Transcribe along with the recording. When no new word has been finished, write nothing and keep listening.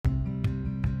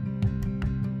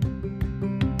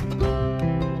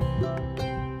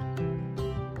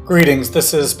Greetings,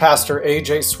 this is Pastor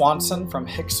A.J. Swanson from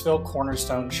Hicksville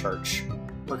Cornerstone Church.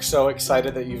 We're so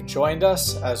excited that you've joined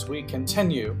us as we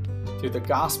continue through the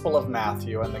Gospel of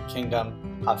Matthew and the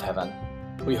Kingdom of Heaven.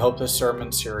 We hope this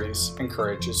sermon series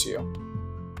encourages you.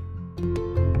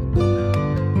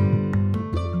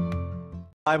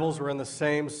 Bibles were in the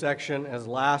same section as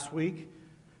last week,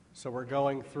 so we're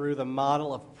going through the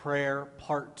model of prayer,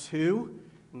 part 2,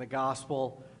 in the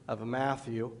Gospel of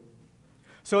Matthew.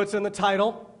 So it's in the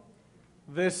title.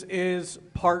 This is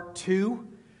part 2,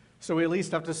 so we at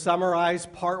least have to summarize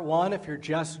part 1 if you're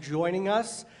just joining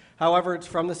us. However, it's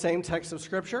from the same text of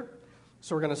Scripture,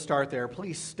 so we're going to start there.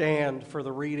 Please stand for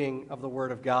the reading of the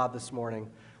Word of God this morning.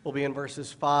 We'll be in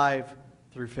verses 5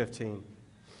 through 15.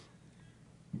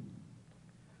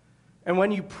 And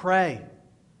when you pray,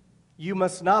 you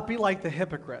must not be like the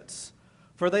hypocrites,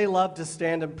 for they love to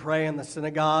stand and pray in the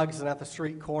synagogues and at the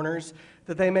street corners,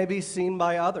 that they may be seen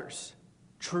by others.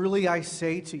 Truly I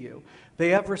say to you, they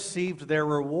have received their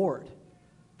reward.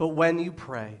 But when you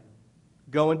pray,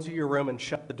 go into your room and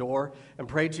shut the door, and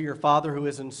pray to your Father who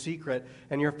is in secret,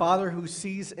 and your Father who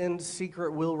sees in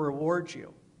secret will reward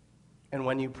you. And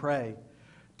when you pray,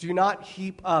 do not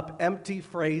heap up empty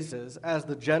phrases as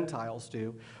the Gentiles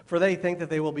do, for they think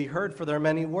that they will be heard for their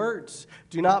many words.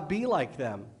 Do not be like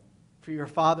them, for your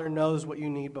Father knows what you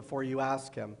need before you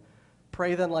ask Him.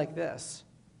 Pray then like this: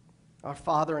 Our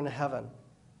Father in heaven,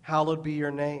 hallowed be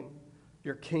your name.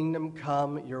 Your kingdom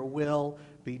come, your will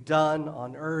be done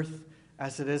on earth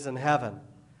as it is in heaven.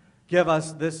 Give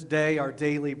us this day our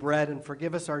daily bread, and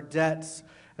forgive us our debts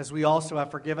as we also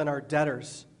have forgiven our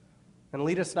debtors. And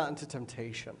lead us not into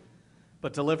temptation,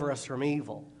 but deliver us from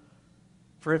evil.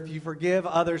 For if you forgive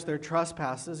others their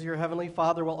trespasses, your heavenly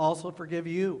Father will also forgive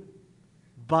you.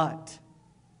 But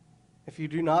if you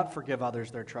do not forgive others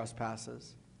their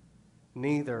trespasses,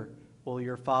 neither will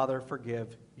your Father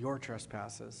forgive your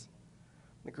trespasses.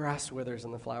 The grass withers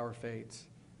and the flower fades,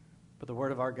 but the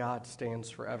word of our God stands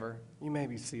forever. You may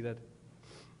be seated.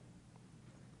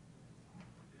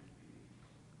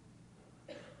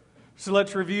 So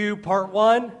let's review part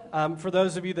 1. For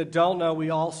those of you that don't know, we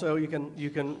also you can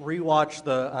rewatch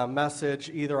the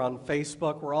message either on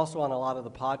Facebook. We're also on a lot of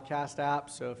the podcast apps.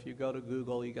 So if you go to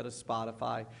Google, you go to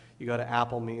Spotify, you go to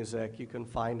Apple Music, you can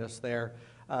find us there.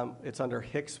 It's under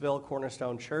Hicksville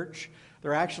Cornerstone Church.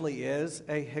 There actually is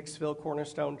a Hicksville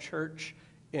Cornerstone Church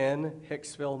in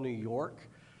Hicksville, New York.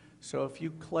 So if you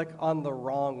click on the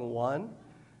wrong one,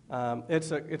 I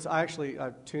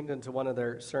tuned into one of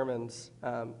their sermons,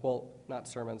 not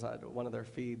sermons, one of their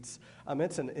feeds.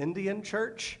 It's an Indian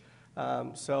church,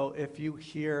 so if you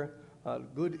hear,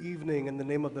 good evening in the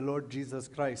name of the Lord Jesus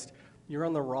Christ, you're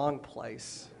on the wrong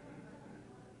place.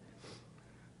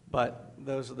 But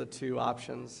those are the two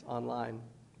options online.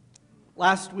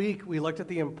 Last week, we looked at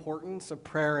the importance of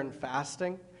prayer and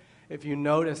fasting. If you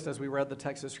noticed as we read the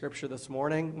text of Scripture this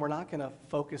morning, we're not going to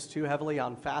focus too heavily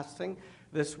on fasting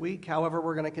this week. However,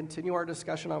 we're going to continue our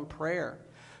discussion on prayer.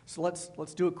 So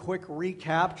let's do a quick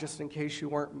recap just in case you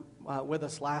weren't with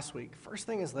us last week. First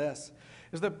thing is this,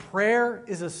 is that prayer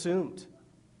is assumed.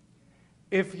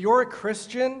 If you're a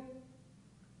Christian,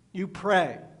 you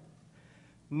pray.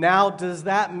 Now, does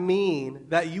that mean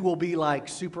that you will be like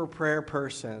super prayer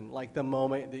person, like the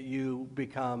moment that you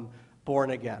become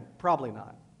born again? Probably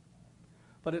not.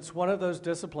 But it's one of those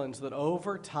disciplines that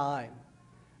over time,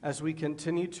 as we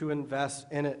continue to invest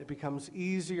in it, it becomes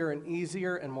easier and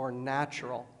easier and more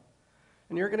natural.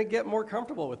 And you're going to get more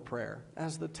comfortable with prayer,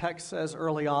 as the text says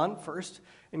early on, first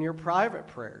in your private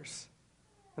prayers,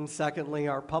 and secondly,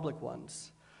 our public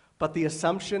ones. But the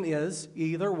assumption is,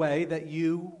 either way, that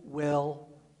you will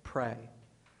pray.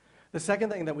 The second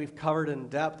thing that we've covered in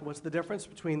depth was the difference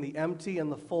between the empty and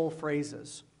the full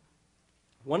phrases.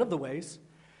 One of the ways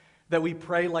that we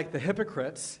pray like the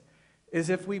hypocrites is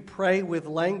if we pray with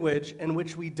language in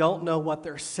which we don't know what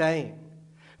they're saying.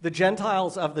 The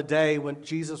Gentiles of the day, when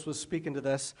Jesus was speaking to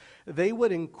this, they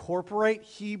would incorporate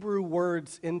Hebrew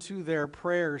words into their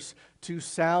prayers to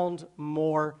sound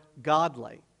more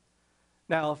godly.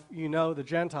 Now, if you know the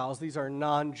Gentiles, these are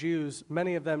non-Jews.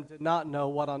 Many of them did not know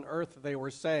what on earth they were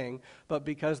saying, but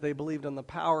because they believed in the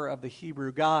power of the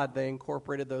Hebrew God, they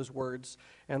incorporated those words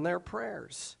in their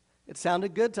prayers. It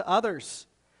sounded good to others.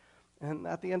 And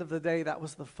at the end of the day, that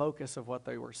was the focus of what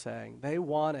they were saying. They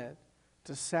wanted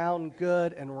to sound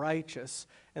good and righteous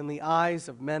in the eyes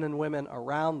of men and women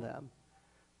around them,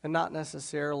 and not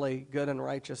necessarily good and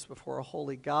righteous before a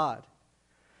holy God.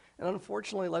 And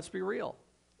unfortunately, let's be real.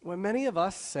 When many of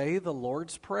us say the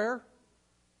Lord's Prayer,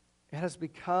 it has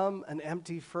become an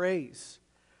empty phrase.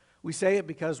 We say it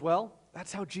because, well,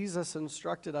 That's how Jesus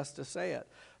instructed us to say it.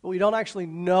 But we don't actually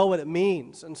know what it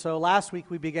means. And so last week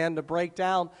we began to break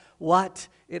down what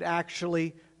it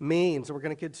actually means. And we're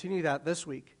going to continue that this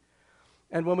week.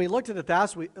 And when we looked at it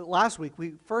last week,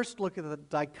 we first looked at the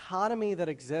dichotomy that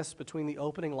exists between the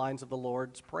opening lines of the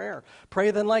Lord's Prayer.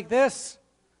 Pray then like this: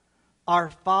 Our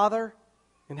Father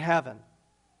in heaven,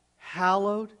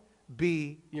 hallowed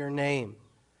be your name.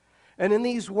 And in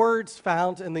these words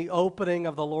found in the opening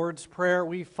of the Lord's Prayer,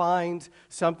 we find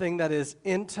something that is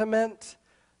intimate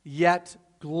yet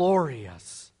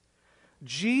glorious.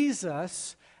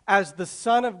 Jesus, as the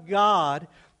Son of God,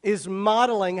 is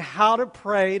modeling how to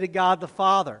pray to God the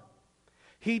Father.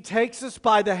 He takes us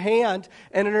by the hand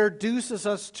and introduces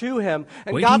us to Him.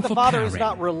 And God the Father is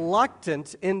not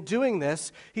reluctant in doing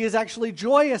this. He is actually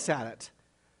joyous at it.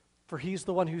 For He's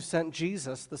the one who sent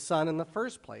Jesus, the Son, in the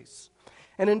first place.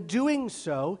 And in doing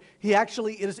so, He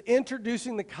actually is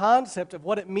introducing the concept of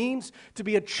what it means to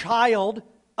be a child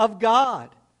of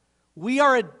God. We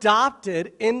are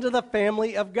adopted into the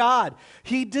family of God.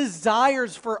 He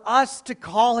desires for us to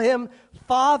call Him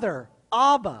Father,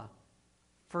 Abba,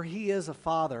 for He is a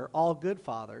father. All good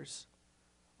fathers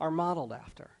are modeled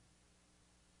after.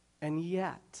 And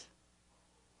yet,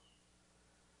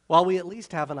 while we at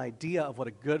least have an idea of what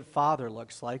a good father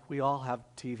looks like, we all have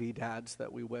TV dads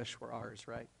that we wish were ours,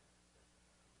 right?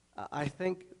 I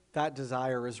think that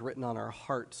desire is written on our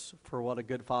hearts for what a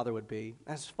good father would be.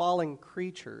 As fallen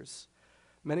creatures,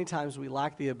 many times we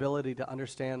lack the ability to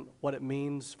understand what it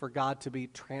means for God to be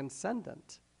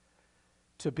transcendent,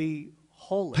 to be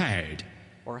holy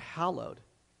or hallowed.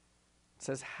 It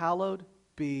says, hallowed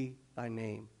be thy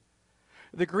name.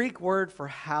 The Greek word for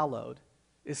hallowed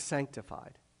is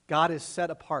sanctified. God is set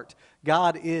apart.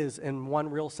 God is, in one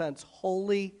real sense,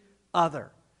 wholly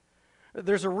other.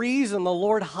 There's a reason the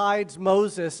Lord hides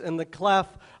Moses in the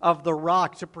cleft of the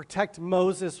rock to protect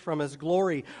Moses from his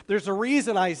glory. There's a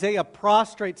reason Isaiah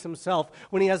prostrates himself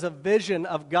when he has a vision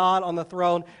of God on the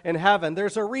throne in heaven.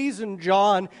 There's a reason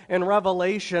John in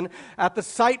Revelation, at the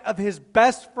sight of his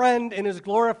best friend in his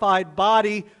glorified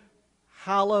body,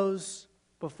 hallows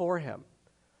before him.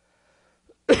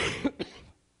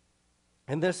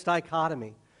 And this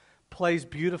dichotomy plays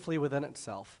beautifully within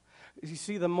itself. You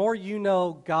see, the more you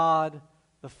know God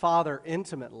the Father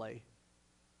intimately,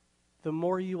 the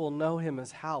more you will know Him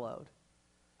as hallowed.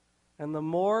 And the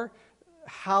more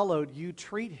hallowed you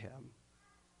treat Him,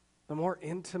 the more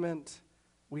intimate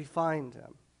we find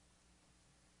Him.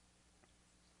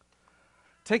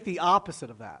 Take the opposite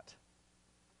of that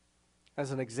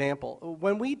as an example.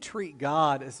 When we treat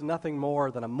God as nothing more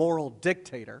than a moral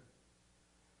dictator,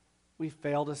 we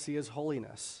fail to see His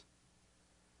holiness.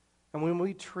 And when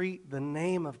we treat the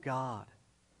name of God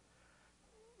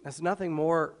as nothing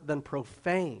more than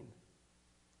profane,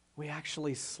 we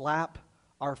actually slap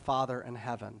our Father in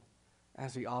heaven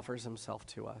as He offers Himself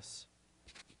to us.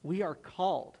 We are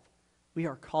called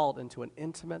into an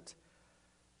intimate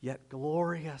yet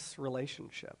glorious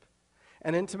relationship.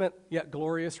 An intimate yet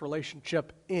glorious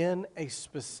relationship in a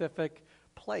specific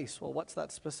place. Well, what's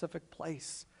that specific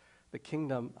place? The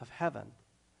kingdom of heaven.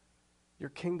 Your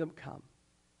kingdom come.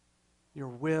 Your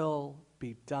will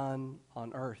be done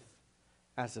on earth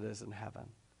as it is in heaven.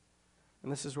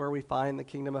 And this is where we find the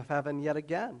kingdom of heaven yet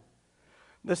again.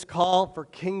 This call for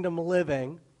kingdom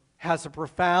living has a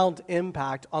profound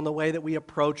impact on the way that we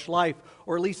approach life,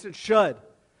 or at least it should.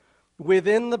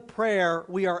 Within the prayer,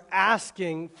 we are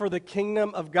asking for the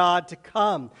kingdom of God to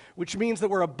come, which means that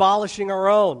we're abolishing our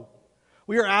own.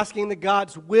 We are asking that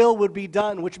God's will would be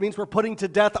done, which means we're putting to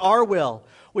death our will.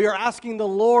 We are asking the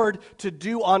Lord to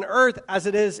do on earth as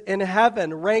it is in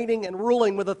heaven, reigning and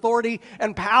ruling with authority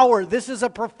and power. This is a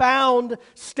profound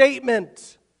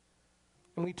statement.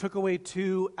 And we took away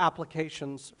two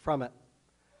applications from it.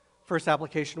 First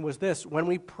application was this: when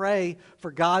we pray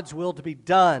for God's will to be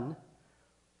done,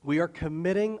 we are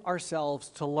committing ourselves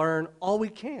to learn all we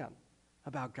can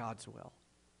about God's will.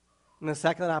 And the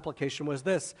second application was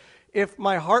this: if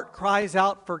my heart cries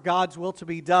out for God's will to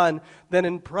be done, then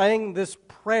in praying this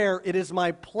prayer, it is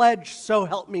my pledge, so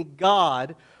help me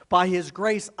God, by His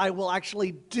grace, I will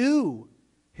actually do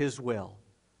His will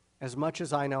as much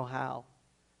as I know how.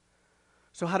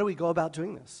 So how do we go about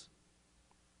doing this?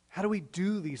 How do we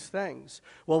do these things?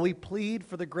 Well, we plead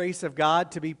for the grace of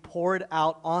God to be poured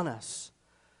out on us.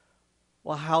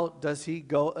 Well, how does he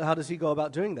go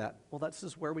about doing that? Well, this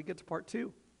is where we get to part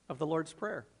 2 of the Lord's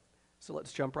Prayer. So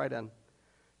let's jump right in.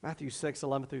 Matthew 6,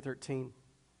 11 through 13.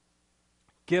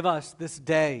 Give us this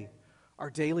day our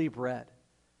daily bread,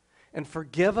 and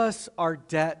forgive us our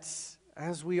debts,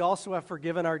 as we also have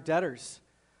forgiven our debtors.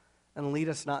 And lead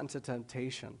us not into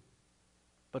temptation,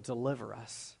 but deliver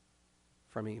us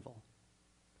from evil.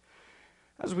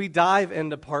 As we dive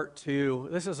into part 2,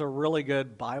 this is a really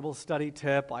good Bible study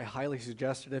tip. I highly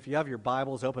suggest it. If you have your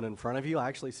Bibles open in front of you, I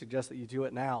actually suggest that you do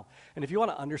it now. And if you want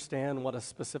to understand what a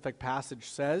specific passage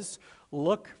says,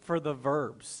 look for the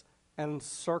verbs and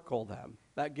circle them.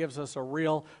 That gives us a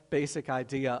real basic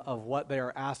idea of what they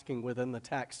are asking within the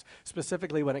text,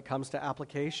 specifically when it comes to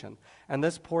application. And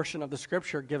this portion of the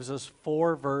Scripture gives us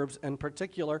 4 verbs in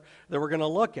particular that we're going to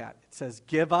look at. It says,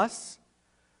 give us,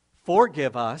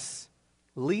 forgive us,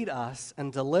 lead us,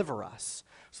 and deliver us.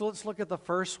 So let's look at the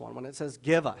first one when it says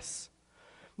give us.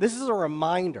 This is a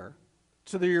reminder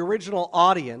to the original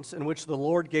audience in which the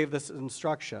Lord gave this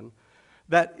instruction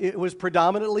that it was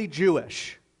predominantly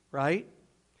Jewish, right?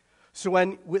 So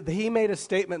when he made a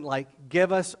statement like,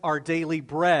 give us our daily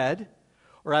bread,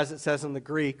 or as it says in the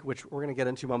Greek, which we're going to get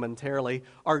into momentarily,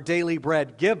 our daily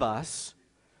bread give us,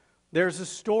 there's a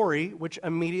story which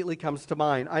immediately comes to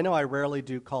mind. I know I rarely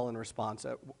do call and response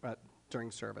during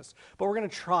service, but we're going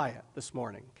to try it this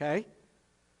morning, okay?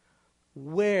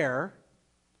 Where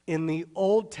in the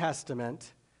Old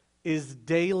Testament is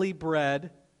daily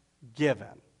bread given?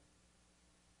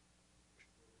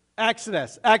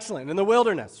 Exodus, excellent, in the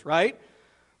wilderness, right?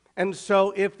 And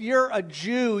so if you're a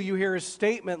Jew, you hear a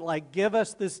statement like, give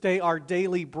us this day our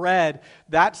daily bread,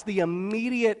 that's the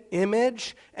immediate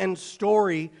image and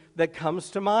story that comes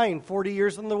to mind. 40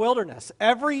 years in the wilderness.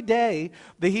 Every day,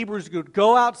 the Hebrews would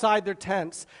go outside their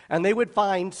tents and they would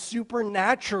find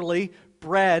supernaturally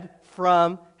bread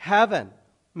from heaven,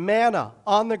 manna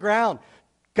on the ground.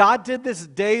 God did this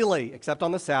daily, except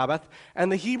on the Sabbath,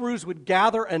 and the Hebrews would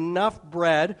gather enough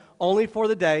bread only for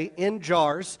the day in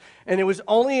jars, and it was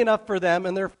only enough for them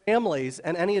and their families,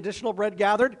 and any additional bread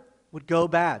gathered would go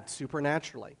bad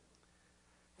supernaturally.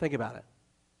 Think about it.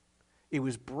 It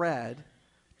was bread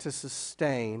to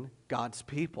sustain God's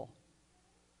people.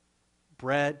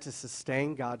 Bread to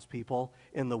sustain God's people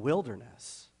in the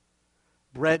wilderness.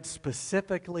 Bread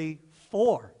specifically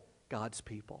for God's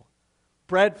people.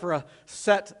 Bread for a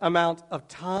set amount of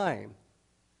time,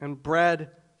 and bread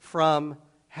from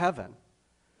heaven.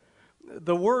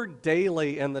 The word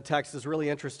daily in the text is really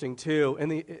interesting too,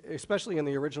 especially in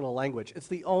the original language. It's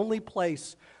the only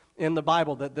place in the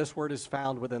Bible that this word is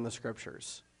found within the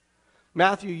Scriptures.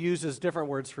 Matthew uses different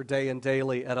words for day and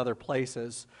daily at other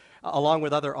places, along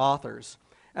with other authors.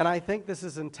 And I think this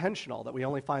is intentional, that we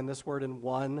only find this word in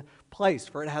one place,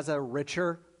 for it has a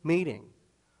richer meaning.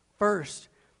 First,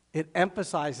 it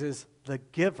emphasizes the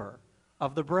giver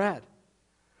of the bread,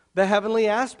 the heavenly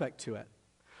aspect to it.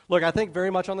 Look, I think very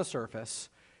much on the surface,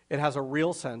 it has a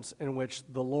real sense in which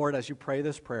the Lord, as you pray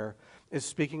this prayer, is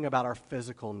speaking about our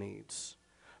physical needs.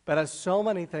 But as so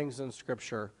many things in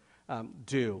Scripture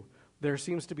do, there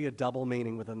seems to be a double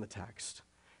meaning within the text.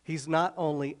 We're not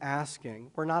only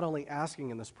asking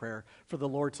in this prayer for the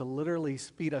Lord to literally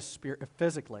feed us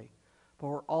physically, but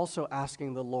we're also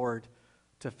asking the Lord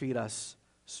to feed us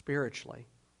spiritually.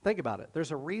 Think about it.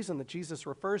 There's a reason that Jesus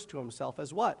refers to himself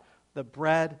as what? The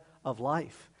bread of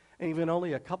life. And even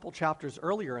only a couple chapters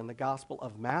earlier in the Gospel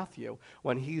of Matthew,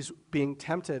 when he's being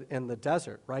tempted in the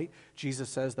desert, right? Jesus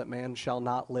says that man shall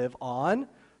not live on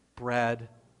bread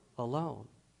alone.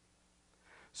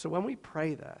 So when we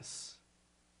pray this,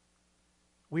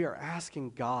 we are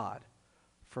asking God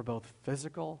for both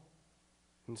physical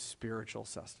and spiritual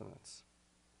sustenance.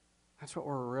 That's what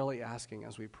we're really asking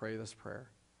as we pray this prayer.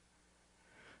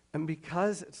 And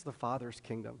because it's the Father's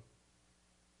kingdom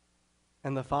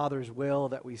and the Father's will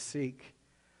that we seek,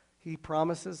 he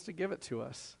promises to give it to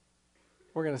us.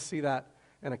 We're going to see that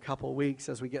in a couple weeks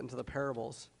as we get into the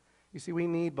parables. You see, we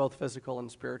need both physical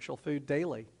and spiritual food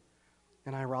daily.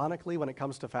 And ironically, when it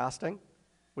comes to fasting,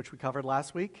 which we covered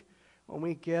last week, when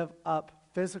we give up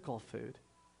physical food,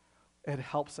 it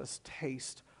helps us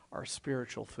taste our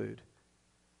spiritual food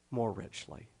more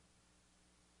richly.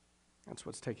 That's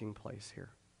what's taking place here.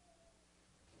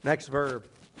 Next verb,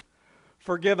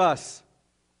 forgive us.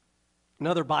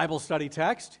 Another Bible study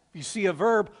text. If you see a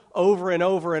verb over and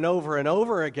over and over and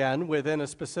over again within a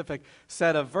specific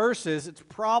set of verses, it's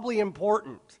probably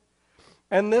important.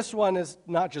 And this one is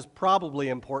not just probably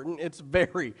important, it's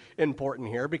very important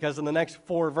here, because in the next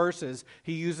 4 verses,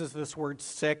 he uses this word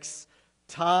 6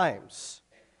 times.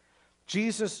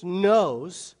 Jesus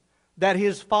knows that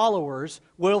his followers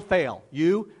will fail.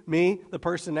 You, me, the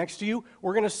person next to you,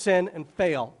 we're going to sin and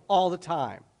fail all the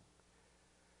time.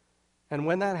 And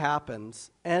when that happens,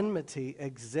 enmity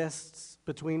exists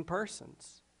between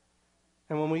persons.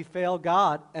 And when we fail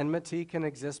God, enmity can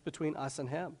exist between us and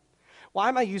him. Why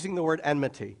am I using the word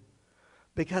enmity?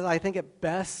 Because I think it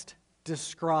best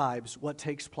describes what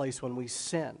takes place when we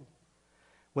sin.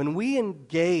 When we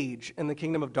engage in the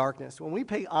kingdom of darkness, when we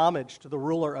pay homage to the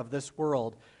ruler of this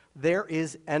world, there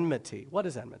is enmity. What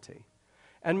is enmity?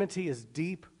 Enmity is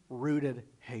deep-rooted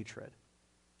hatred.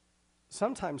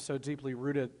 Sometimes so deeply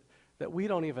rooted that we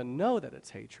don't even know that it's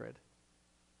hatred.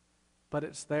 But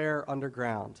it's there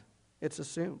underground. It's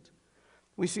assumed.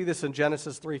 We see this in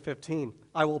Genesis 3:15.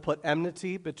 I will put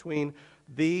enmity between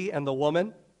thee and the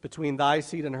woman, between thy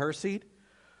seed and her seed.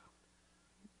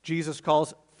 Jesus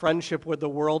calls friendship with the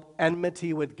world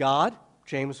enmity with God,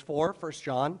 James 4, 1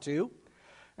 John 2.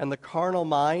 And the carnal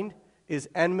mind is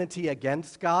enmity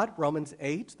against God, Romans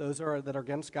 8. Those that are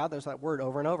against God, there's that word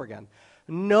over and over again.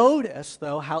 Notice,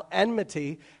 though, how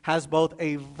enmity has both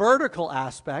a vertical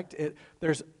aspect,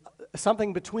 there's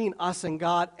something between us and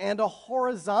God, and a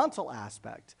horizontal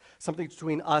aspect, something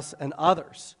between us and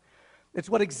others. It's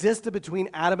what existed between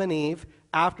Adam and Eve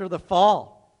after the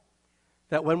fall.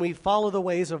 That when we follow the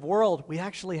ways of world, we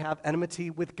actually have enmity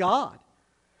with God.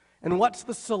 And what's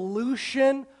the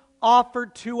solution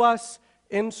offered to us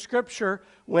in Scripture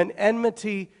when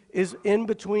enmity is in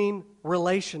between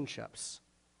relationships?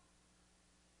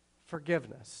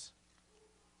 Forgiveness.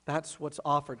 That's what's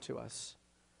offered to us.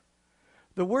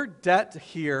 The word debt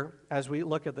here, as we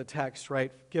look at the text,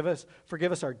 right,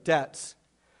 forgive us our debts,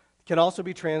 can also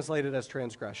be translated as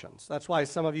transgressions. That's why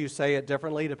some of you say it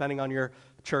differently depending on your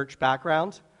church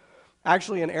background.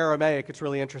 Actually, in Aramaic, it's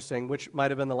really interesting, which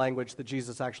might have been the language that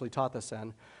Jesus actually taught this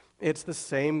in. It's the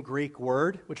same Greek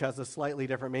word, which has a slightly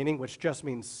different meaning, which just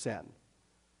means sin.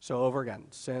 So over again,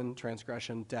 sin,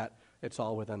 transgression, debt, it's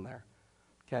all within there.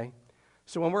 Okay?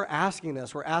 So when we're asking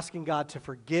this, we're asking God to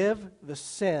forgive the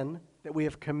sin that we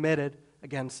have committed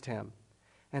against Him.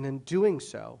 And in doing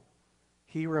so,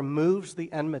 He removes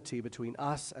the enmity between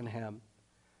us and Him.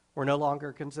 We're no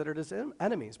longer considered His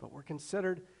enemies, but we're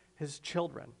considered His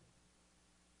children.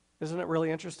 Isn't it really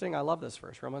interesting? I love this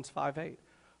verse, Romans 5:8.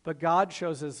 But God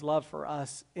shows His love for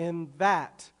us in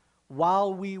that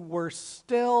while we were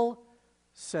still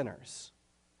sinners,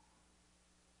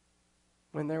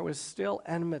 when there was still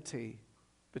enmity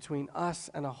between us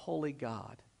and a holy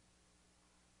God,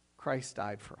 Christ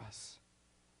died for us.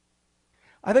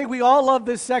 I think we all love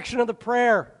this section of the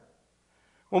prayer.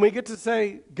 When we get to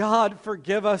say, God,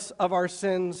 forgive us of our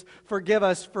sins, forgive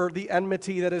us for the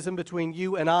enmity that is in between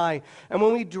you and I. And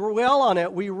when we dwell on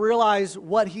it, we realize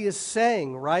what He is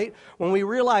saying, right? When we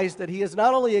realize that He is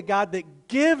not only a God that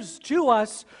gives to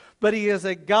us, but He is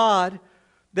a God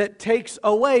that takes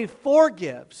away,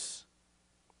 forgives,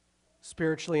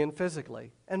 spiritually and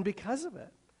physically. And because of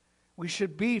it, we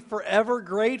should be forever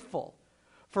grateful.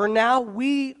 For now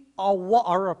we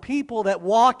are a people that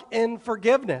walk in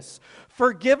forgiveness.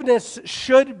 Forgiveness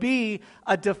should be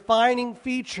a defining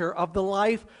feature of the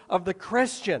life of the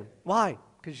Christian. Why?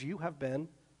 Because you have been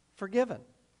forgiven.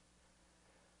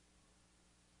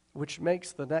 Which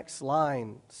makes the next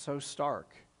line so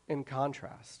stark in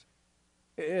contrast.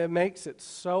 It makes it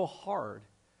so hard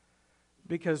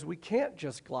because we can't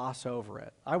just gloss over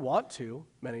it. I want to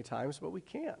many times, but we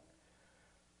can't.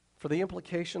 For the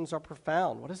implications are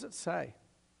profound. What does it say?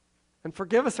 And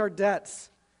forgive us our debts,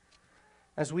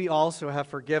 as we also have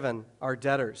forgiven our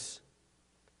debtors.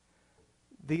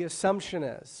 The assumption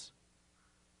is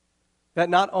that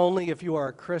not only if you are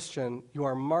a Christian, you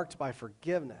are marked by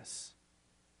forgiveness,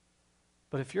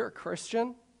 but if you're a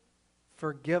Christian,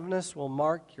 forgiveness will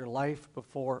mark your life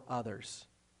before others.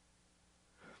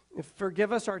 If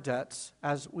forgive us our debts,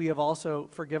 as we have also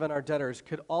forgiven our debtors,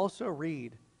 could also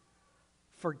read,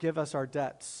 forgive us our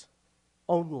debts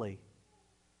only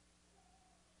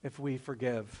if we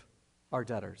forgive our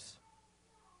debtors.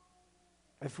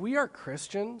 If we are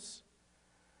Christians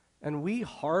and we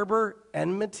harbor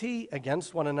enmity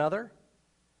against one another,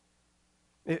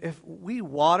 if we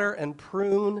water and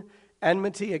prune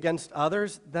enmity against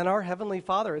others, then our Heavenly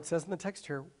Father, it says in the text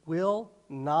here, will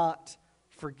not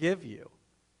forgive you.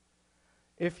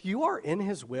 If you are in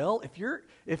His will, if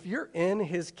you're in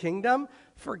His kingdom,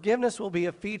 forgiveness will be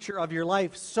a feature of your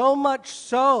life, so much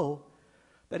so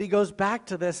that He goes back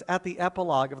to this at the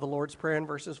epilogue of the Lord's Prayer in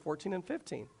verses 14 and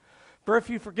 15. For if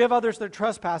you forgive others their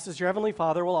trespasses, your Heavenly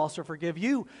Father will also forgive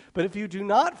you. But if you do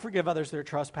not forgive others their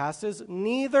trespasses,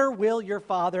 neither will your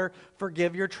Father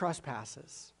forgive your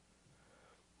trespasses.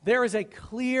 There is a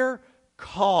clear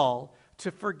call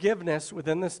to forgiveness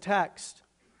within this text.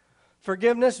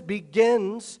 Forgiveness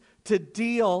begins to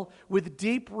deal with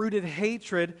deep-rooted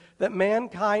hatred that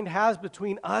mankind has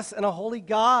between us and a holy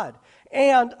God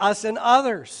and us and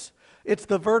others. It's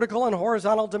the vertical and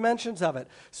horizontal dimensions of it.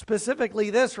 Specifically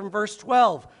this from verse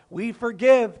 12, we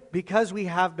forgive because we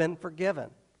have been forgiven.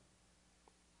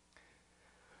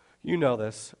 You know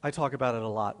this. I talk about it a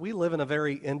lot. We live in a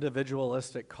very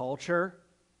individualistic culture.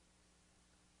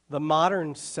 The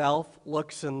modern self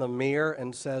looks in the mirror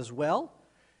and says, well,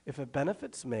 if it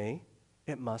benefits me,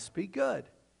 it must be good.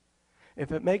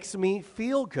 If it makes me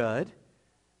feel good,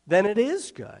 then it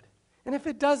is good. And if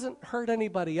it doesn't hurt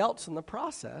anybody else in the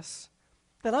process,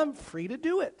 then I'm free to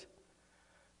do it.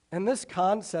 And this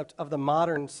concept of the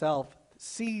modern self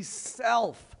sees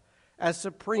self as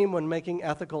supreme when making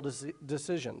ethical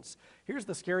decisions. Here's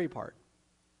the scary part.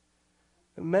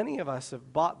 Many of us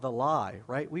have bought the lie,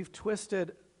 right? We've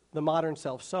twisted the modern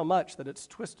self so much that it's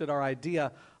twisted our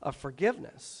idea of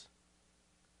forgiveness.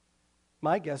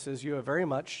 My guess is you have very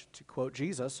much, to quote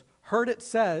Jesus, heard it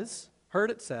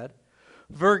said,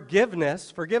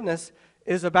 forgiveness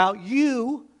is about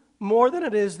you more than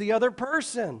it is the other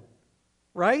person,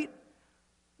 right?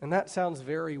 And that sounds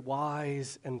very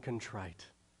wise and contrite.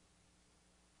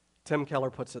 Tim Keller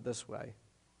puts it this way.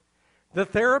 The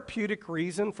therapeutic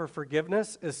reason for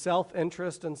forgiveness is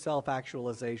self-interest and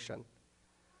self-actualization.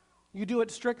 You do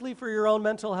it strictly for your own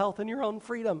mental health and your own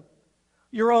freedom,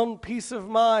 your own peace of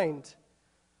mind.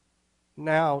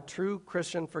 Now, true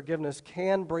Christian forgiveness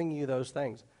can bring you those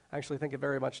things. I actually think it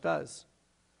very much does.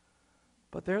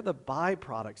 But they're the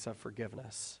byproducts of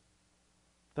forgiveness.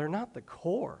 They're not the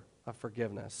core of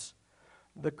forgiveness.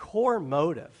 The core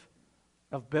motive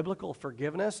of biblical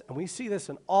forgiveness, and we see this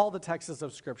in all the texts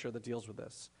of Scripture that deals with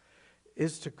this,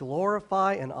 is to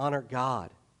glorify and honor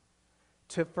God,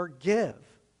 to forgive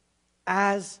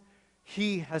as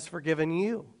He has forgiven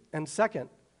you. And second,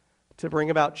 to bring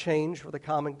about change for the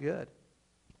common good.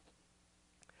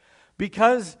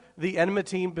 Because the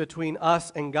enmity between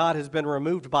us and God has been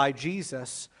removed by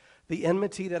Jesus, the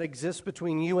enmity that exists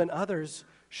between you and others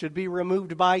should be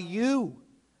removed by you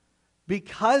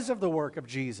because of the work of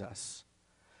Jesus.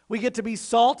 We get to be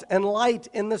salt and light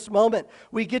in this moment.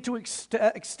 We get to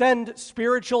extend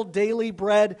spiritual daily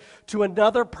bread to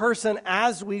another person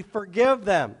as we forgive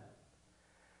them.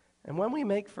 And when we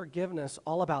make forgiveness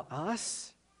all about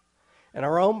us and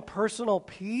our own personal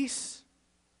peace,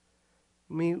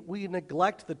 we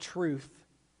neglect the truth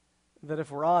that,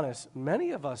 if we're honest,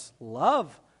 many of us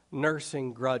love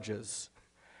nursing grudges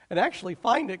and actually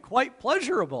find it quite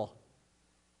pleasurable.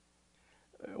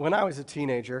 When I was a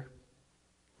teenager,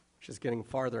 which is getting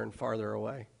farther and farther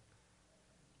away,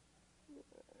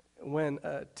 when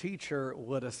a teacher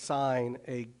would assign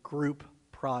a group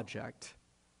project,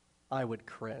 I would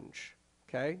cringe.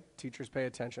 Okay? Teachers, pay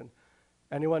attention.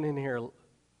 Anyone in here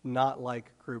not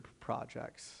like group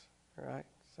projects? All right?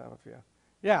 Some of you.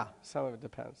 Yeah, some of it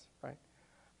depends, right?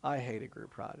 I hated group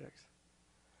projects.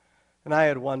 And I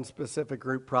had one specific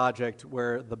group project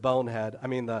where the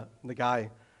guy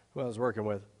who I was working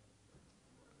with,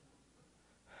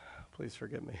 please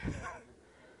forgive me,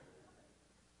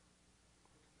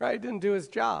 right, didn't do his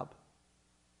job.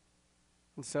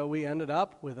 And so we ended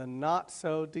up with a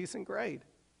not-so-decent grade.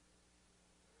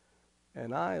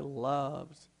 And I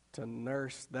loved to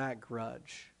nurse that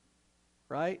grudge,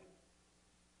 right?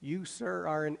 You, sir,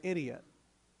 are an idiot.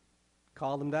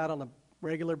 Called him that on a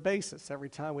regular basis every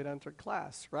time we'd enter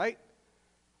class, right?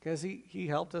 Because he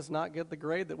helped us not get the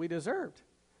grade that we deserved.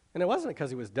 And it wasn't because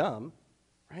he was dumb,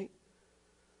 right?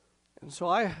 And so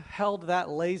I held that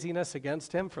laziness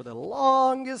against him for the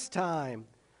longest time.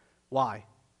 Why?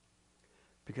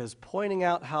 Because pointing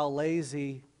out how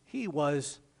lazy he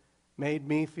was made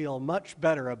me feel much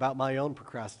better about my own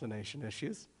procrastination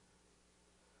issues.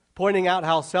 Pointing out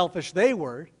how selfish they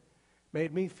were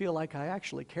made me feel like I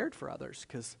actually cared for others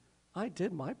because I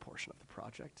did my portion of the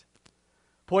project.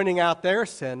 Pointing out their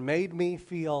sin made me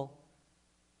feel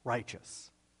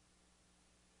righteous.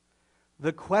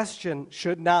 The question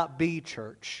should not be,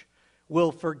 church,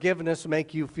 will forgiveness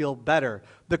make you feel better?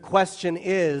 The question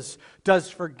is, does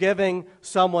forgiving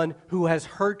someone who has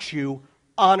hurt you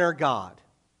honor God?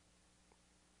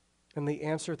 And the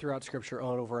answer throughout Scripture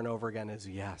over and over again is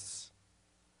yes.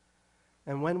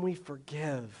 And when we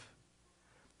forgive,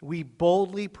 we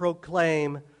boldly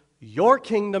proclaim, your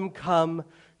kingdom come,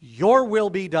 your will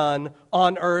be done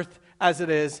on earth as it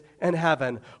is in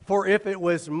heaven. For if it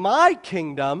was my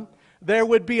kingdom, there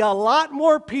would be a lot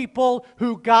more people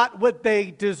who got what they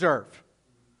deserve.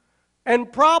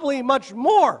 And probably much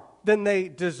more than they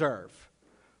deserve.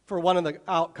 For one of the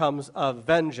outcomes of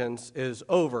vengeance is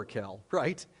overkill,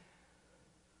 right?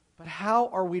 But how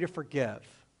are we to forgive?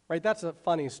 Right? That's a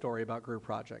funny story about group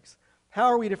projects. How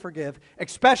are we to forgive,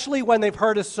 especially when they've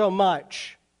hurt us so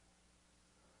much?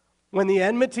 When the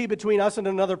enmity between us and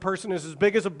another person is as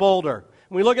big as a boulder.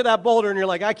 And we look at that boulder and you're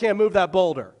like, I can't move that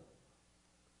boulder.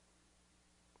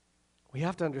 We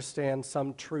have to understand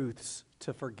some truths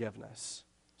to forgiveness.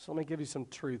 So let me give you some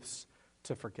truths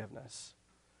to forgiveness.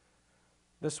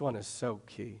 This one is so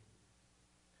key.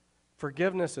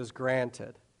 Forgiveness is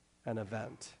granted an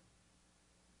event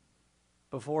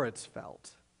before it's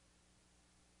felt.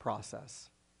 Process.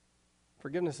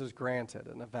 Forgiveness is granted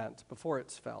an event before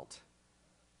it's felt.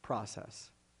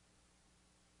 Process.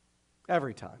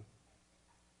 Every time.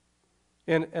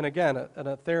 And again, in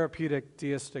a therapeutic,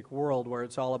 deistic world where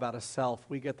it's all about a self,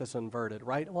 we get this inverted,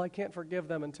 right? Well, I can't forgive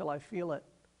them until I feel it.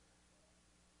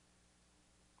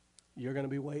 You're going to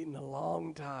be waiting a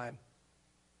long time.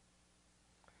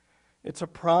 It's a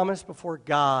promise before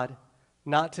God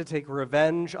not to take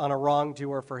revenge on a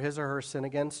wrongdoer for his or her sin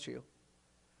against you.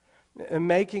 And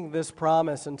making this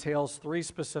promise entails 3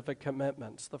 specific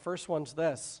commitments. The first one's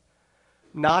this: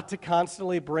 not to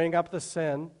constantly bring up the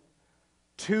sin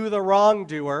to the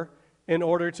wrongdoer in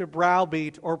order to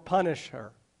browbeat or punish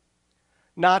her.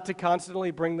 Not to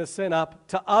constantly bring the sin up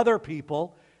to other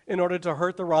people in order to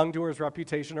hurt the wrongdoer's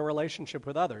reputation or relationship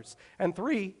with others. And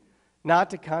 3,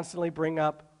 not to constantly bring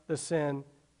up the sin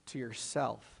to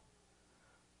yourself.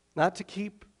 Not to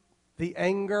keep the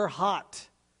anger hot.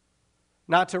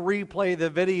 Not to replay the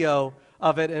video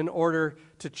of it in order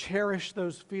to cherish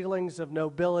those feelings of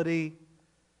nobility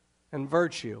and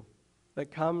virtue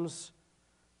that comes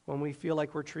when we feel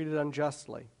like we're treated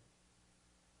unjustly.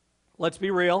 Let's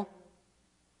be real.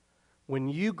 When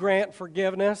you grant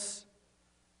forgiveness,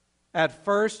 at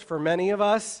first, for many of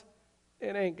us,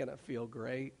 it ain't going to feel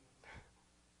great.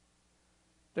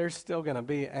 There's still going to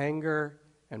be anger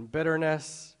and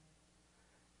bitterness,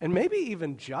 and maybe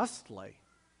even justly.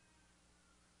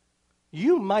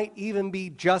 You might even be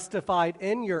justified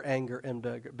in your anger and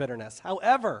bitterness.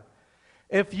 However,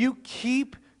 if you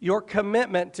keep your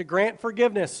commitment to grant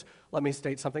forgiveness, let me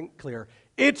state something clear.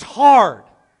 It's hard.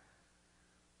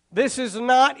 This is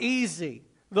not easy.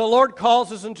 The Lord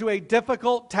calls us into a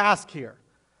difficult task here.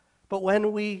 But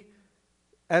when we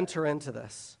enter into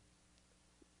this,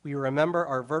 we remember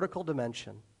our vertical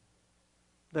dimension,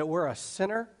 that we're a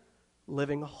sinner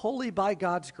living wholly by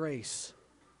God's grace.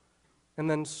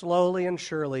 And then slowly and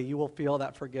surely you will feel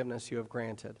that forgiveness you have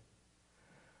granted.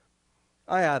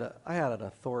 I had an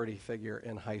authority figure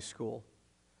in high school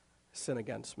sin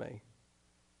against me.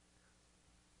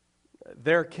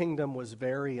 Their kingdom was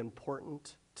very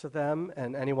important to them,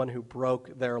 and anyone who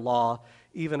broke their law,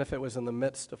 even if it was in the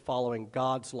midst of following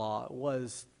God's law,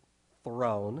 was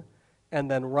thrown and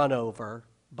then run over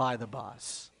by the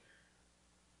bus.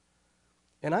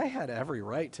 And I had every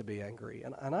right to be angry,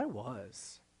 and I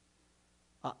was.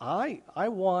 I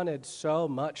wanted so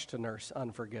much to nurse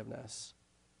unforgiveness,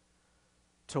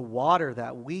 to water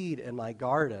that weed in my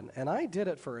garden, and I did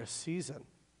it for a season,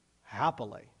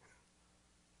 happily.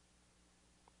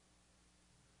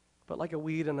 But like a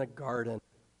weed in a garden,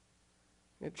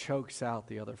 it chokes out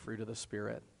the other fruit of the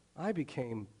Spirit. I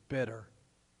became bitter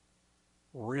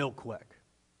real quick.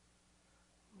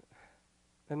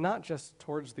 And not just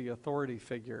towards the authority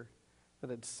figure that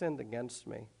had sinned against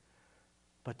me,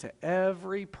 but to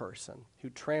every person who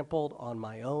trampled on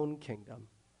my own kingdom.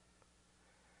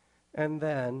 And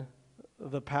then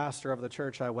the pastor of the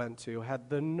church I went to had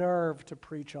the nerve to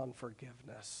preach on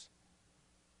forgiveness.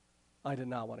 I did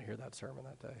not want to hear that sermon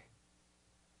that day.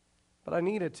 But I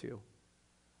needed to.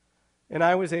 And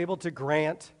I was able to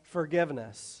grant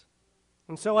forgiveness.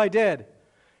 And so I did.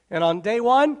 And on day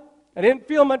 1, I didn't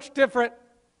feel much different.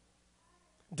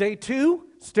 Day 2,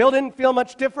 still didn't feel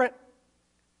much different.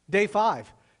 Day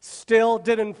 5, still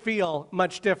didn't feel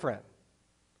much different.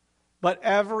 But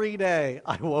every day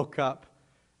I woke up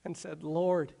and said,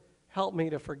 Lord, help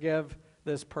me to forgive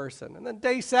this person. And then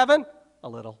day 7, a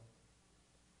little.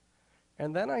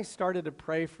 And then I started to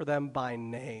pray for them by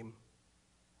name,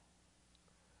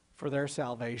 for their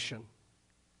salvation,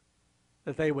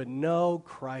 that they would know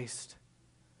Christ,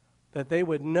 that they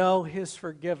would know his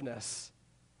forgiveness.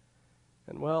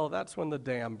 And well, that's when the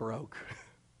dam broke.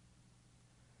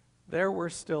 There were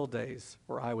still days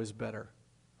where I was bitter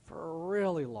for a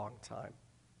really long time.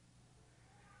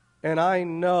 And I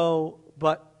no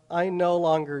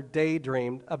longer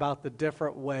daydreamed about the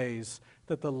different ways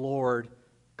that the Lord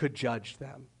could judge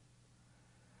them.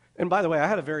 And by the way, I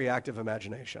had a very active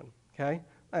imagination, okay?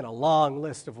 I had a long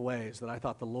list of ways that I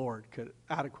thought the Lord could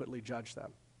adequately judge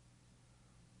them.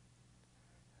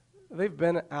 They've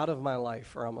been out of my life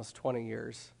for almost 20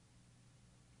 years.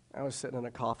 I was sitting in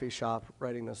a coffee shop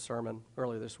writing this sermon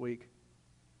earlier this week,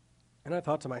 and I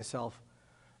thought to myself,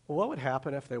 well, what would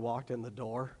happen if they walked in the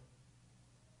door?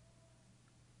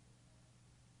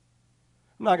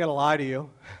 I'm not going to lie to you.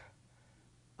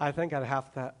 I think I'd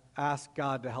have to ask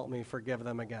God to help me forgive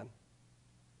them again.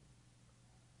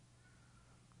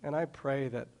 And I pray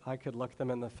that I could look them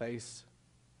in the face,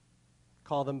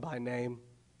 call them by name,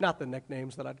 not the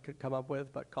nicknames that I could come up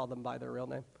with, but call them by their real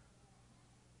name.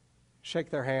 Shake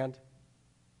their hand.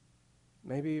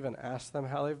 Maybe even ask them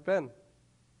how they've been.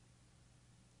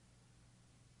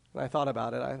 And I thought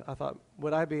about it. I thought,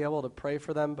 would I be able to pray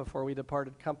for them before we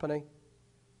departed company?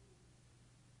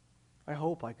 I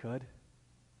hope I could.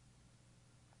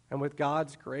 And with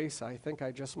God's grace, I think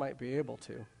I just might be able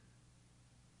to.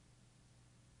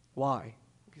 Why?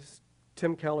 Because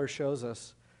Tim Keller shows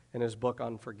us in his book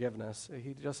on forgiveness.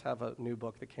 He just have a new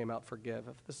book that came out, Forgive.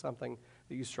 If this is something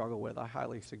that you struggle with, I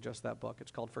highly suggest that book.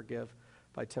 It's called Forgive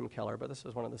by Tim Keller, but this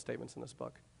is one of the statements in this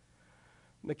book.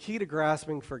 The key to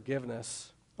grasping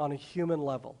forgiveness on a human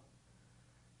level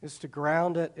is to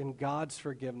ground it in God's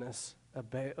forgiveness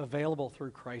available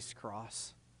through Christ's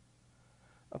cross.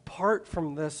 Apart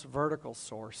from this vertical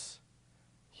source,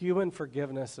 human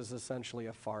forgiveness is essentially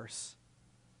a farce,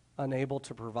 unable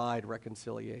to provide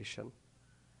reconciliation.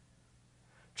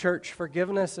 Church,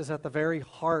 forgiveness is at the very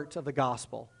heart of the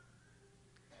gospel.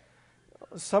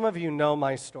 Some of you know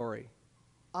my story.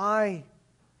 I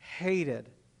hated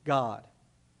God.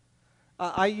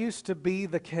 I used to be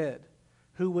the kid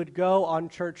who would go on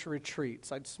church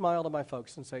retreats. I'd smile to my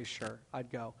folks and say, sure, I'd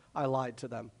go. I lied to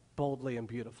them boldly and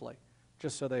beautifully,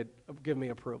 just so they'd give me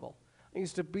approval. I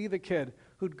used to be the kid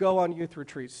who'd go on youth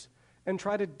retreats and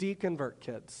try to deconvert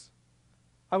kids.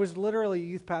 I was literally a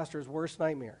youth pastor's worst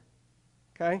nightmare,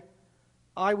 okay?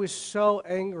 I was so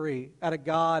angry at a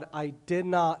God I did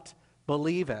not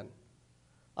believe in.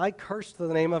 I cursed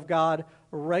the name of God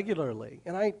regularly,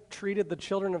 and I treated the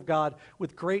children of God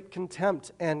with great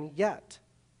contempt, and yet,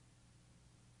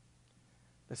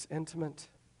 this intimate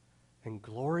and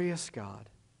glorious God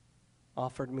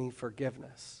offered me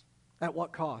forgiveness. At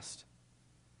what cost?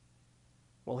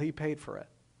 Well, He paid for it.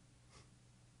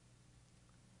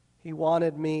 He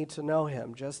wanted me to know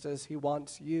Him just as He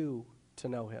wants you to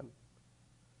know Him.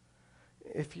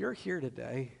 If you're here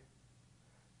today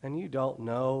and you don't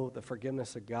know the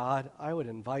forgiveness of God, I would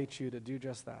invite you to do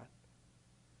just that.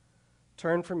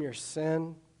 Turn from your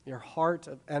sin, your heart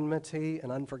of enmity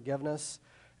and unforgiveness,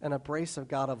 and embrace a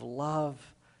God of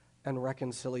love and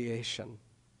reconciliation.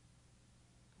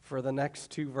 For the next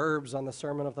two verbs on the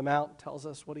Sermon on the Mount tells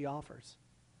us what He offers.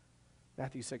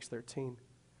 Matthew 6:13.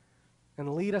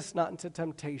 And lead us not into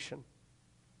temptation,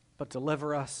 but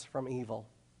deliver us from evil.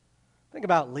 Think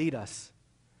about lead us.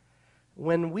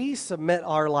 When we submit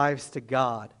our lives to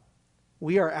God,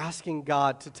 we are asking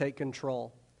God to take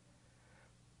control.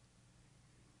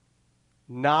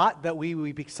 Not that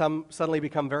we suddenly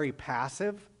become very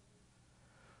passive,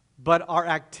 but our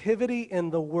activity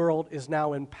in the world is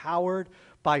now empowered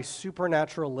by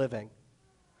supernatural living.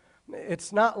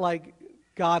 It's not like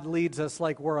God leads us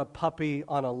like we're a puppy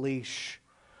on a leash,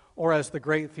 or as the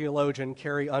great theologian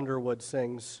Carrie Underwood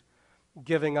sings,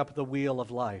 giving up the wheel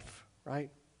of life, right?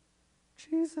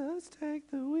 Jesus, take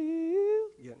the wheel.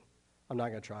 Yeah, I'm not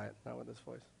going to try it, not with this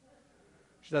voice.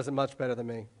 She does it much better than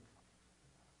me.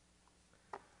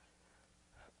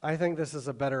 I think this is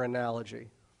a better analogy,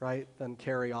 right, than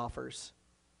Carrie offers.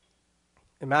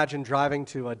 Imagine driving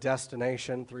to a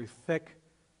destination through thick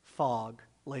fog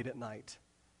late at night.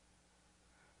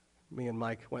 Me and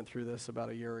Mike went through this about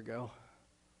a year ago.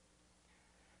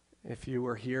 If you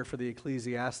were here for the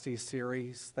Ecclesiastes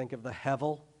series, think of the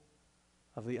hevel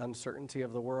of the uncertainty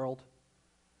of the world.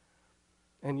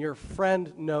 And your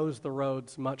friend knows the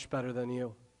roads much better than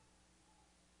you.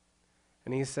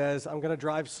 And he says, I'm going to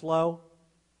drive slow.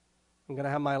 I'm going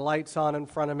to have my lights on in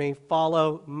front of me.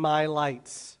 Follow my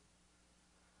lights.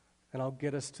 And I'll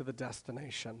get us to the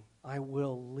destination. I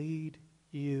will lead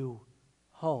you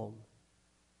home.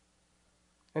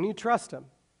 And you trust him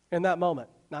in that moment.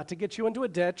 Not to get you into a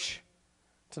ditch,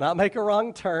 to not make a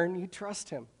wrong turn. You trust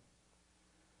him.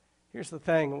 Here's the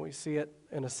thing, and we see it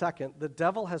in a second. The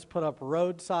devil has put up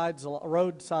road signs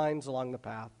along the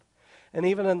path. And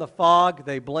even in the fog,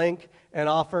 they blink and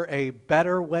offer a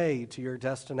better way to your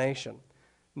destination.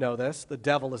 Know this, the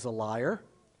devil is a liar.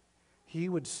 He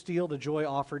would steal the joy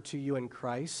offered to you in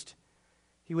Christ.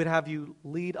 He would have you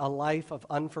lead a life of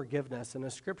unforgiveness. And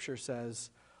the scripture says,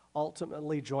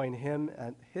 ultimately join him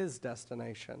at his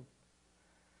destination.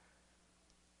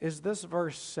 Is this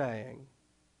verse saying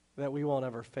that we won't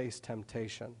ever face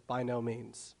temptation? By no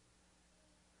means.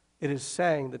 It is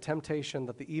saying the temptation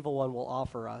that the evil one will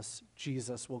offer us,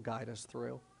 Jesus will guide us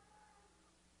through.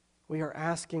 We are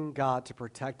asking God to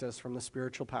protect us from the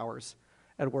spiritual powers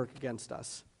at work against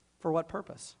us. For what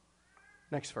purpose?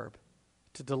 Next verb,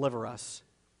 to deliver us.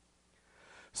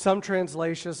 Some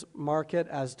translations mark it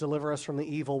as deliver us from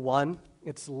the evil one.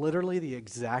 It's literally the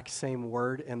exact same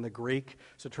word in the Greek,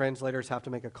 so translators have to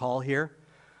make a call here.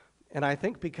 And I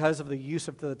think because of the use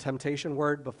of the temptation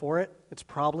word before it, it's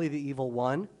probably the evil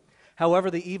one.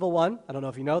 However, the evil one, I don't know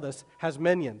if you know this, has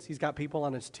minions. He's got people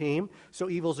on his team, so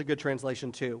evil's a good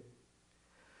translation too.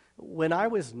 When I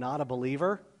was not a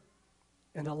believer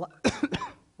and a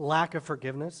lack of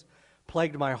forgiveness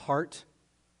plagued my heart,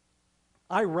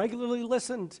 I regularly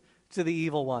listened to the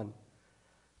evil one.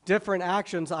 Different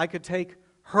actions I could take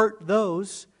hurt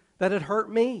those that had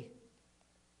hurt me.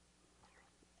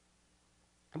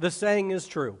 The saying is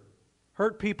true.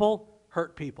 Hurt people,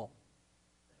 hurt people.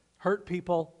 Hurt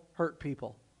people, hurt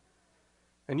people.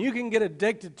 And you can get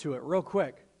addicted to it real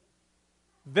quick.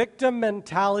 Victim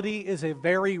mentality is a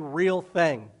very real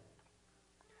thing.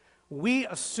 We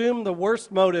assume the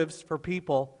worst motives for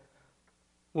people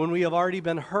when we have already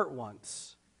been hurt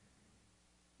once.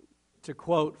 To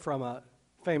quote from a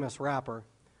famous rapper,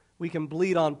 we can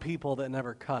bleed on people that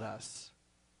never cut us.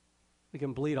 We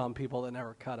can bleed on people that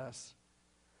never cut us.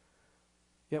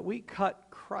 Yet we cut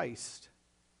Christ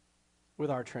with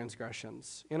our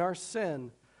transgressions. In our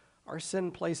sin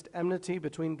placed enmity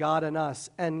between God and us,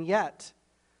 and yet,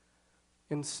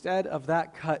 instead of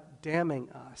that cut damning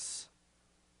us,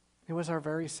 it was our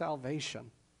very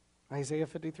salvation. Isaiah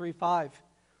 53:5.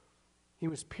 He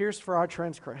was pierced for our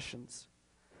transgressions.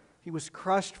 He was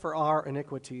crushed for our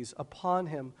iniquities. Upon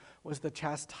him was the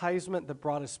chastisement that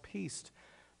brought us peace.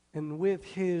 And with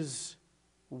his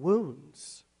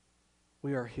wounds,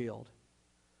 we are healed.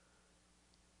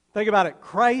 Think about it.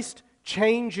 Christ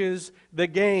changes the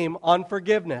game on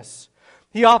forgiveness.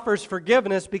 He offers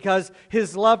forgiveness because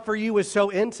his love for you is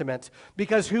so intimate,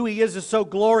 because who he is so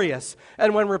glorious.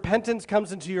 And when repentance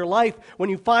comes into your life, when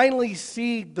you finally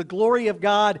see the glory of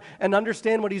God and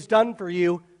understand what he's done for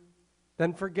you,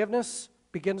 then forgiveness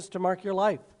begins to mark your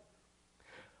life.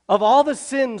 Of all the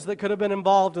sins that could have been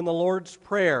involved in the Lord's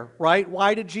Prayer, right?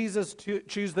 Why did Jesus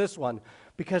choose this one?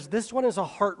 Because this one is a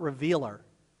heart revealer.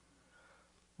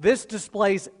 This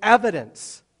displays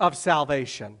evidence of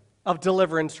salvation, of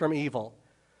deliverance from evil.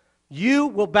 You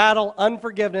will battle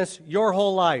unforgiveness your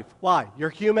whole life. Why?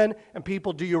 You're human and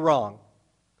people do you wrong.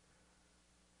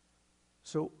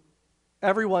 So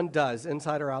everyone does,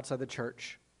 inside or outside the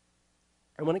church.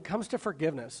 And when it comes to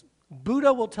forgiveness,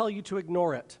 Buddha will tell you to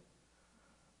ignore it.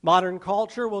 Modern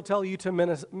culture will tell you to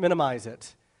minimize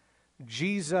it.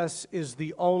 Jesus is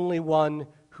the only one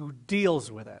who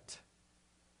deals with it.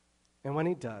 And when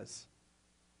he does,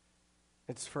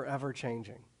 it's forever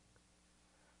changing.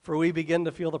 For we begin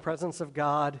to feel the presence of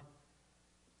God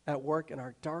at work in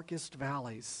our darkest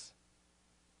valleys.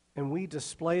 And we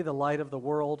display the light of the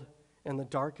world in the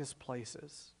darkest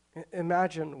places.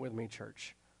 Imagine with me,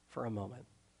 church, for a moment.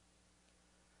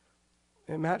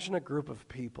 Imagine a group of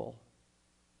people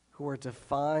who are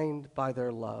defined by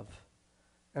their love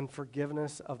and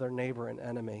forgiveness of their neighbor and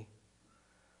enemy,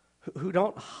 who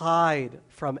don't hide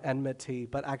from enmity,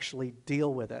 but actually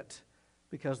deal with it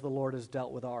because the Lord has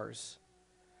dealt with ours.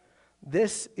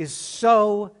 This is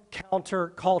so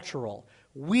countercultural.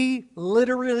 We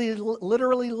literally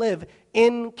live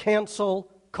in cancel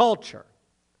culture,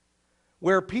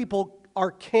 where people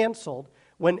are canceled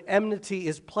when enmity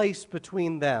is placed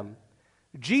between them.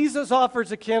 Jesus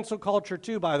offers a cancel culture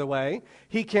too, by the way.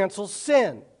 He cancels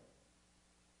sin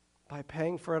by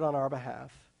paying for it on our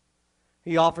behalf.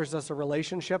 He offers us a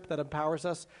relationship that empowers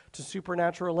us to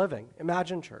supernatural living.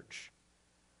 Imagine, church,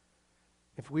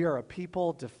 if we are a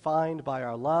people defined by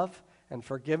our love and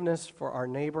forgiveness for our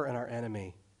neighbor and our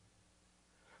enemy.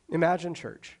 Imagine,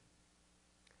 church,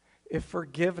 if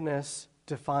forgiveness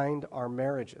defined our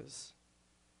marriages.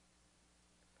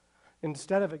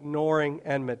 Instead of ignoring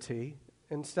enmity,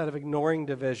 instead of ignoring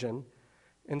division,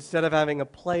 instead of having a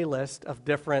playlist of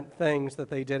different things that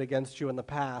they did against you in the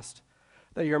past,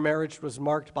 that your marriage was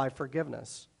marked by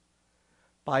forgiveness,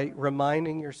 by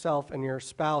reminding yourself and your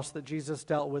spouse that Jesus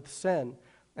dealt with sin,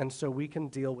 and so we can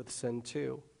deal with sin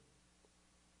too.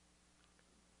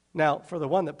 Now, for the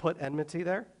one that put enmity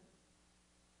there,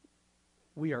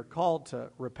 we are called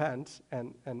to repent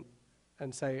and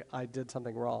say, I did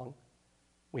something wrong.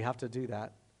 We have to do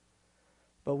that.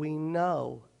 But we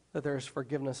know that there's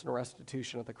forgiveness and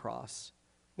restitution at the cross.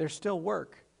 There's still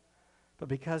work. But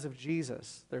because of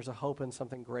Jesus, there's a hope in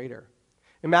something greater.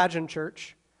 Imagine,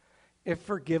 church, if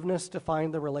forgiveness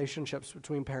defined the relationships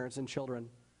between parents and children.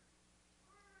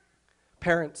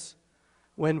 Parents,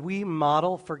 when we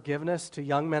model forgiveness to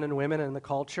young men and women in the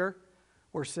culture,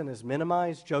 where sin is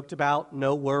minimized, joked about,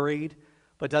 no worried,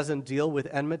 but doesn't deal with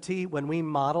enmity, when we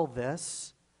model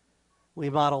this, we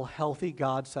model healthy,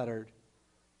 God-centered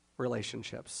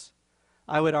relationships.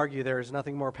 I would argue there is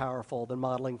nothing more powerful than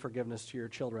modeling forgiveness to your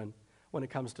children when it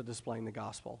comes to displaying the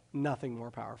gospel. Nothing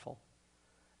more powerful.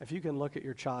 If you can look at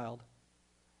your child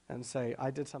and say,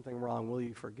 I did something wrong, will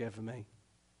you forgive me?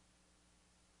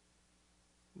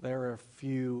 There are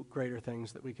few greater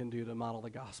things that we can do to model the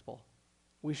gospel.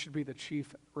 We should be the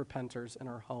chief repenters in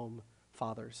our home,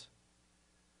 fathers.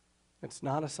 It's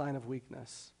not a sign of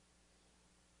weakness.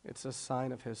 It's a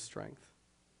sign of his strength.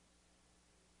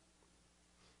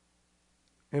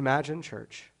 Imagine,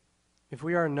 church, if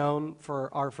we are known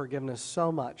for our forgiveness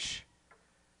so much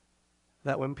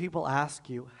that when people ask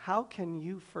you, how can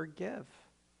you forgive?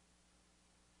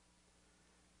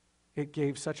 It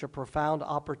gave such a profound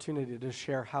opportunity to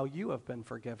share how you have been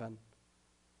forgiven.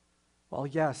 Well,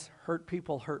 yes, hurt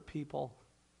people hurt people.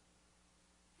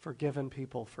 Forgiven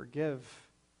people forgive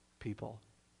people.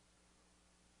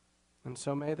 And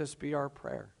so may this be our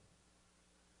prayer.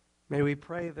 May we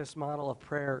pray this model of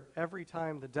prayer every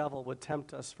time the devil would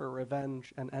tempt us for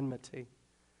revenge and enmity.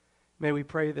 May we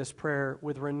pray this prayer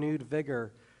with renewed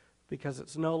vigor because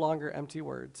it's no longer empty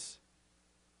words,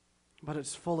 but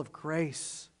it's full of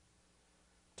grace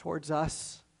towards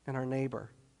us and our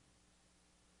neighbor.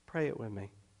 Pray it with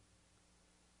me.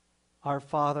 Our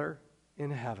Father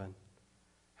in heaven,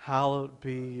 hallowed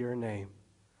be your name.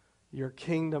 Your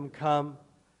kingdom come,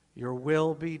 your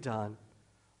will be done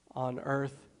on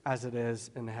earth as it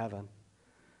is in heaven.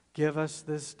 Give us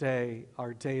this day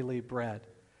our daily bread,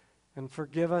 and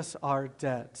forgive us our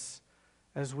debts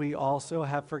as we also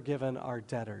have forgiven our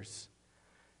debtors.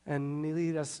 And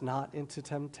lead us not into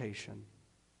temptation,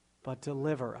 but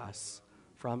deliver us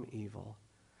from evil.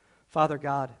 Father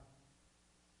God,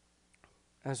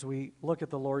 as we look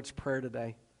at the Lord's Prayer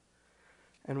today,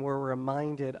 and we're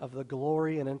reminded of the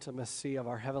glory and intimacy of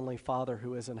our Heavenly Father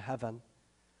who is in heaven,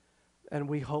 and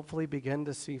we hopefully begin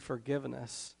to see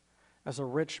forgiveness as a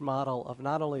rich model of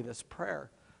not only this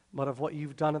prayer, but of what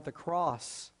you've done at the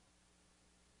cross.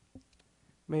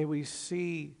 May we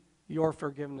see your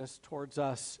forgiveness towards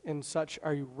us in such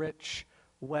a rich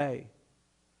way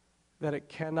that it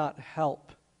cannot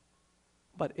help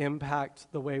but impact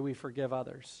the way we forgive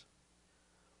others.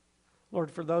 Lord,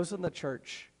 for those in the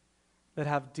church that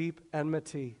have deep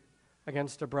enmity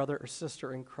against a brother or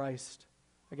sister in Christ,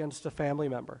 against a family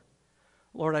member,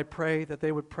 Lord, I pray that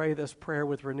they would pray this prayer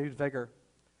with renewed vigor,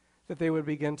 that they would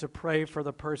begin to pray for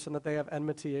the person that they have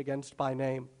enmity against by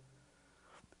name,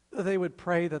 that they would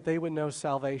pray that they would know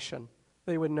salvation,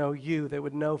 they would know you, they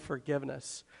would know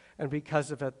forgiveness, and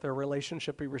because of it, their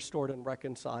relationship be restored and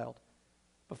reconciled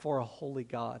before a holy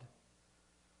God.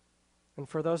 And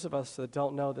for those of us that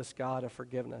don't know this God of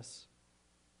forgiveness,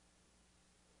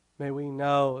 may we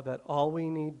know that all we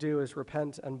need do is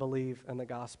repent and believe in the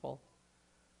gospel,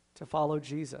 to follow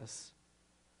Jesus.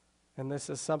 And this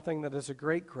is something that is a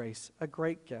great grace, a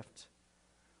great gift,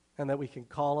 and that we can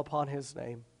call upon his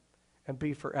name and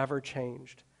be forever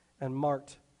changed and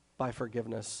marked by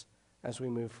forgiveness as we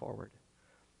move forward.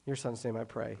 In your Son's name I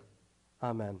pray.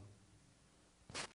 Amen.